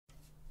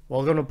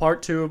Welcome to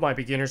part 2 of my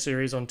beginner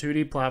series on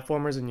 2D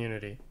platformers in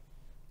Unity.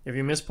 If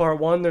you missed part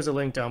 1, there's a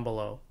link down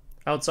below.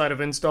 Outside of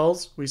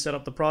installs, we set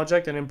up the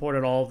project and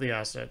imported all of the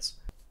assets.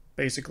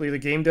 Basically the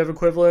game dev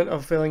equivalent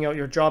of filling out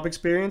your job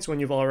experience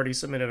when you've already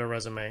submitted a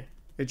resume.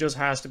 It just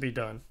has to be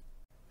done.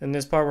 In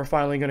this part we're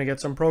finally going to get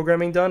some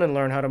programming done and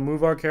learn how to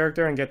move our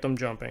character and get them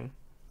jumping.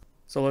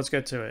 So let's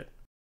get to it.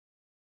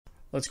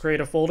 Let's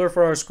create a folder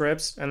for our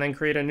scripts and then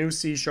create a new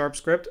C#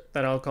 script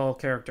that I'll call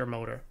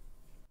CharacterMotor.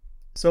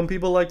 Some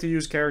people like to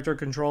use character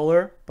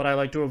controller, but I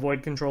like to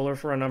avoid controller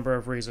for a number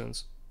of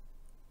reasons.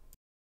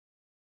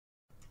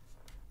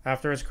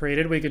 After it's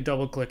created, we could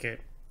double click it.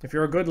 If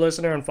you're a good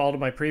listener and followed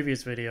my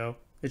previous video,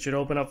 it should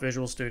open up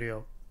Visual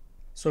Studio.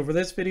 So for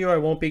this video I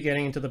won't be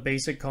getting into the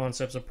basic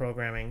concepts of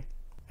programming,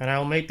 and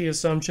I'll make the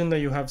assumption that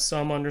you have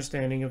some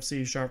understanding of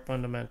C#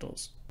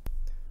 fundamentals.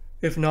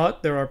 If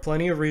not, there are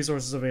plenty of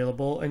resources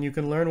available and you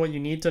can learn what you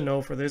need to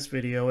know for this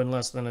video in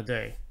less than a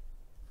day.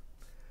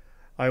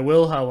 I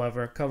will,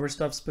 however, cover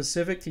stuff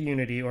specific to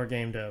Unity or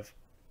game dev,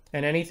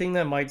 and anything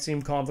that might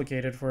seem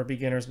complicated for a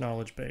beginner's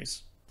knowledge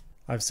base.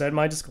 I've said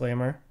my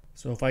disclaimer,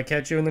 so if I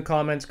catch you in the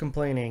comments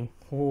complaining,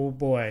 oh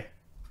boy,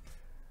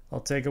 I'll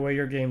take away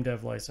your game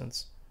dev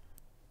license.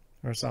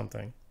 Or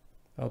something.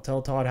 I'll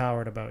tell Todd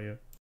Howard about you.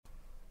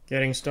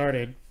 Getting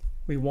started,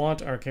 we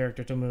want our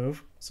character to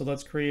move, so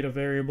let's create a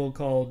variable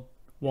called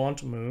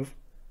wantMove.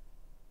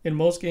 In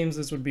most games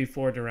this would be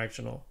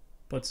 4-directional.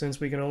 But since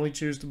we can only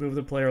choose to move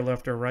the player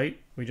left or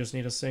right, we just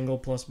need a single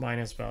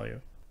plus/minus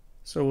value.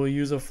 So we'll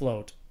use a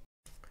float.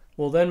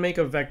 We'll then make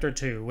a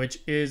vector2, which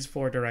is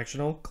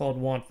 4-directional,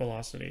 called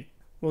wantVelocity.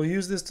 We'll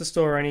use this to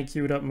store any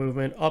queued up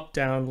movement up,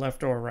 down,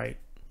 left, or right.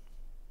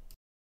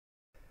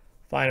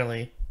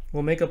 Finally,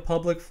 we'll make a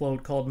public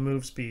float called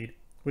moveSpeed,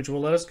 which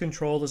will let us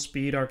control the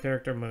speed our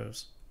character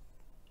moves.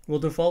 We'll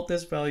default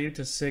this value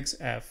to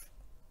 6f.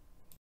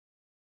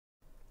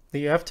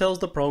 The f tells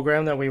the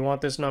program that we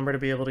want this number to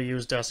be able to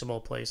use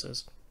decimal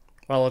places.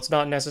 While it's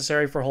not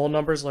necessary for whole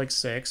numbers like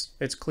 6,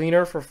 it's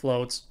cleaner for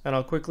floats, and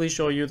I'll quickly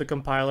show you the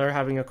compiler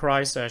having a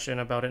cry session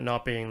about it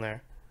not being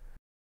there.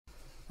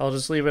 I'll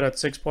just leave it at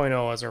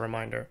 6.0 as a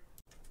reminder.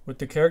 With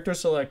the character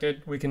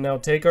selected, we can now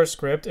take our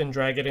script and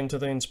drag it into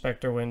the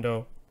inspector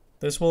window.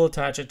 This will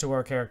attach it to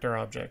our character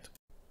object.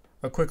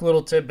 A quick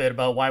little tidbit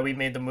about why we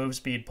made the move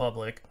speed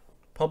public.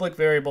 Public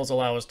variables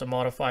allow us to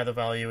modify the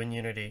value in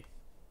Unity.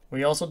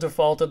 We also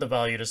defaulted the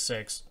value to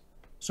 6,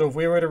 so if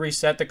we were to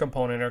reset the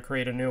component or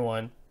create a new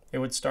one, it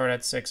would start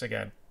at 6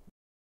 again.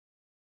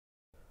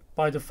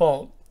 By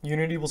default,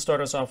 Unity will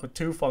start us off with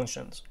two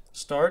functions,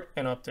 start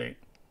and update.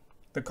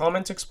 The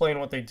comments explain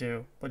what they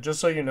do, but just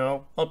so you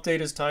know,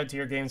 update is tied to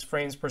your game's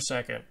frames per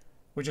second,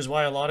 which is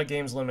why a lot of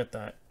games limit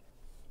that.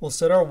 We'll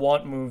set our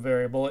wantMove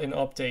variable in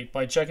update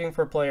by checking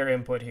for player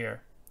input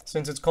here.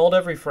 Since it's called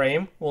every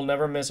frame, we'll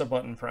never miss a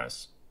button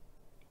press.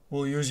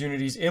 We'll use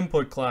Unity's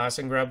input class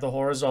and grab the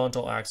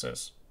horizontal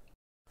axis.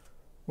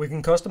 We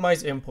can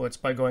customize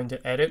inputs by going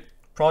to Edit,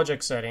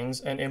 Project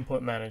Settings, and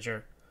Input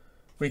Manager.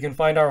 We can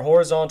find our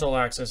horizontal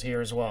axis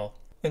here as well,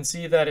 and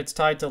see that it's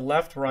tied to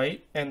left,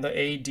 right, and the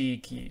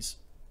AD keys.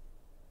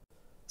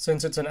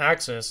 Since it's an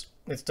axis,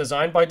 it's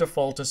designed by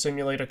default to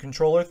simulate a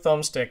controller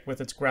thumbstick with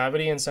its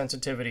gravity and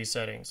sensitivity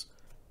settings,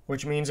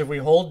 which means if we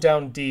hold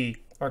down D,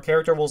 our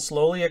character will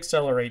slowly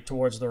accelerate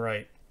towards the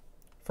right.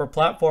 For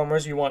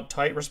platformers, you want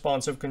tight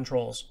responsive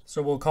controls,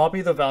 so we'll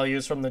copy the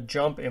values from the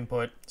jump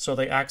input so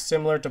they act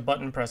similar to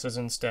button presses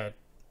instead.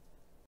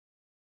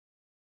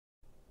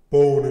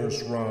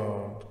 Bonus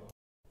round.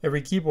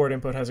 Every keyboard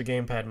input has a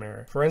gamepad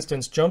mirror. For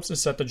instance, jumps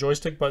is set to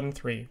joystick button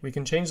 3. We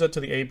can change that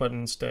to the A button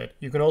instead.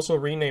 You can also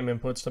rename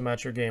inputs to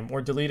match your game,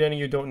 or delete any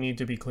you don't need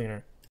to be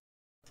cleaner.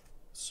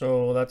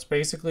 So that's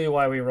basically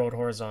why we wrote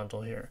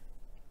horizontal here.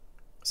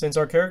 Since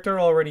our character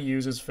already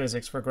uses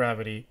physics for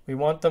gravity, we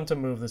want them to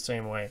move the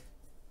same way.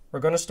 We're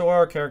going to store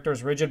our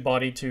character's rigid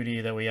body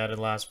 2D that we added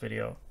last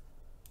video.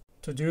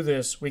 To do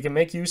this, we can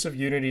make use of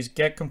Unity's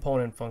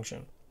getComponent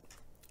function.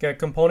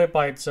 GetComponent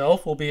by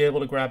itself will be able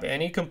to grab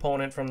any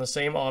component from the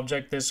same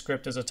object this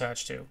script is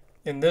attached to.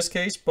 In this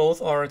case,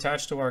 both are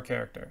attached to our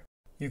character.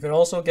 You can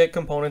also get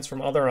components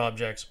from other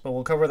objects, but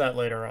we'll cover that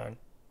later on.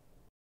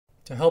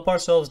 To help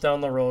ourselves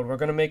down the road, we're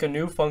going to make a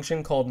new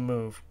function called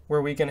move,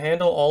 where we can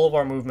handle all of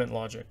our movement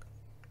logic.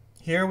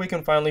 Here we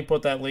can finally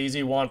put that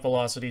lazy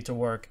wantVelocity to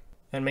work,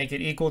 and make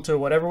it equal to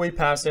whatever we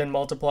pass in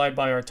multiplied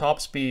by our top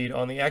speed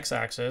on the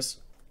x-axis.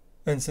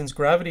 And since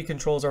gravity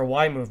controls our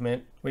y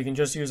movement, we can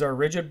just use our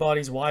rigid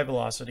body's y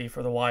velocity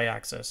for the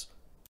y-axis.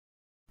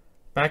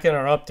 Back in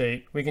our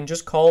update, we can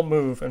just call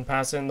move and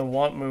pass in the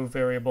wantMove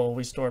variable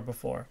we stored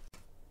before.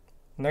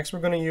 Next we're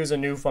going to use a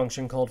new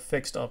function called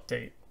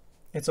fixedUpdate.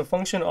 It's a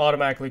function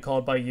automatically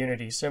called by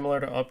Unity similar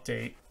to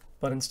update,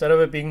 but instead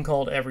of it being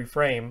called every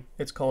frame,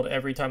 it's called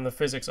every time the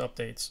physics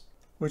updates,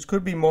 which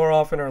could be more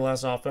often or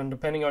less often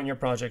depending on your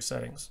project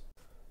settings.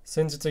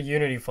 Since it's a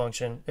Unity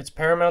function, it's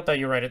paramount that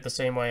you write it the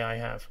same way I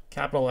have,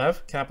 capital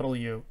F, capital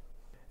U.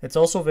 It's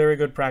also very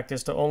good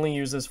practice to only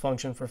use this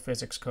function for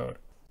physics code.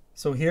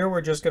 So here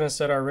we're just going to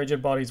set our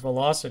rigid body's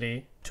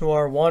velocity to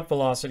our want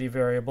velocity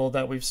variable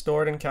that we've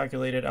stored and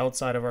calculated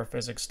outside of our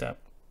physics step.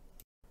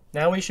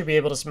 Now we should be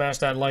able to smash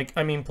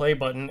that play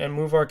button and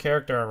move our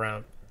character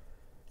around.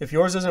 If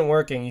yours isn't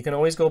working, you can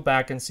always go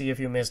back and see if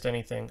you missed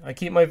anything. I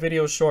keep my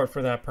videos short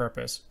for that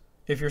purpose.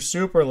 If you're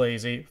super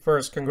lazy,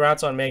 first,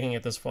 congrats on making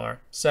it this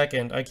far.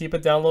 Second, I keep a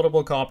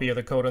downloadable copy of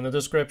the code in the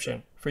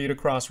description for you to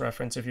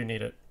cross-reference if you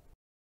need it.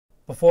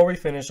 Before we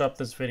finish up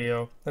this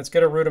video, let's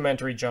get a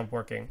rudimentary jump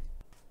working.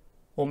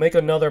 We'll make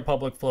another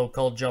public float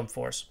called Jump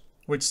Force,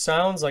 which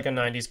sounds like a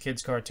 90s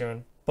kids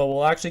cartoon, but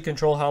will actually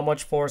control how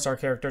much force our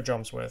character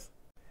jumps with.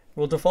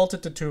 We'll default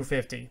it to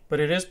 250, but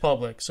it is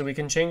public, so we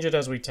can change it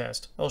as we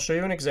test. I'll show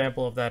you an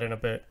example of that in a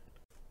bit.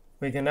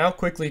 We can now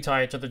quickly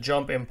tie it to the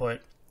jump input,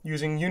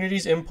 using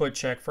Unity's input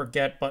check for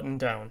get button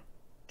down.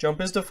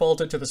 Jump is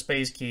defaulted to the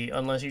space key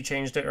unless you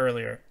changed it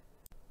earlier.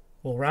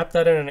 We'll wrap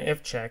that in an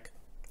if check,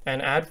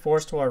 and add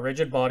force to our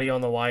rigid body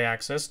on the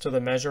y-axis to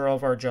the measure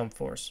of our jump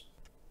force.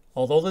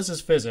 Although this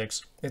is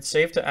physics, it's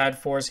safe to add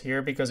force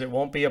here because it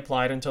won't be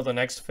applied until the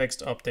next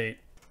fixed update.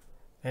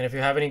 And if you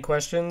have any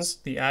questions,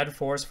 the add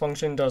force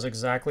function does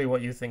exactly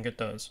what you think it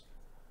does.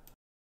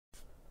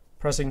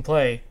 Pressing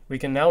play, we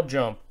can now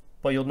jump,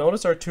 but you'll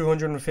notice our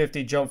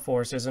 250 jump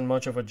force isn't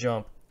much of a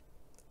jump.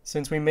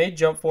 Since we made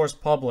jump force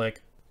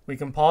public, we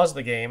can pause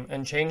the game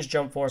and change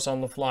jump force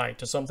on the fly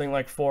to something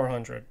like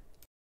 400.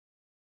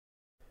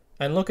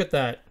 And look at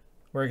that,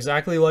 we're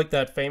exactly like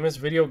that famous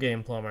video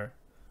game plumber,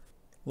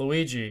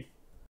 Luigi.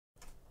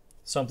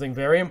 Something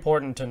very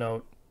important to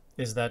note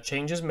is that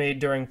changes made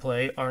during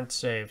play aren't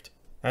saved.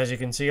 As you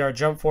can see, our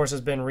jump force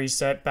has been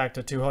reset back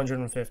to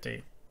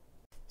 250.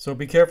 So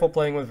be careful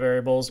playing with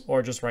variables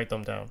or just write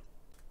them down.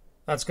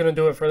 That's going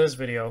to do it for this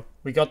video.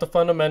 We got the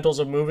fundamentals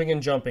of moving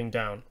and jumping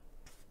down,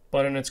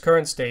 but in its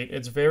current state,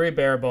 it's very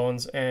bare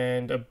bones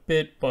and a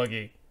bit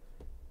buggy.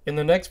 In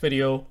the next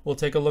video, we'll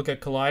take a look at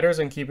colliders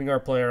and keeping our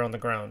player on the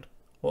ground.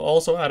 We'll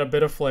also add a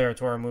bit of flair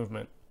to our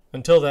movement.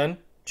 Until then,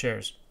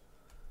 cheers.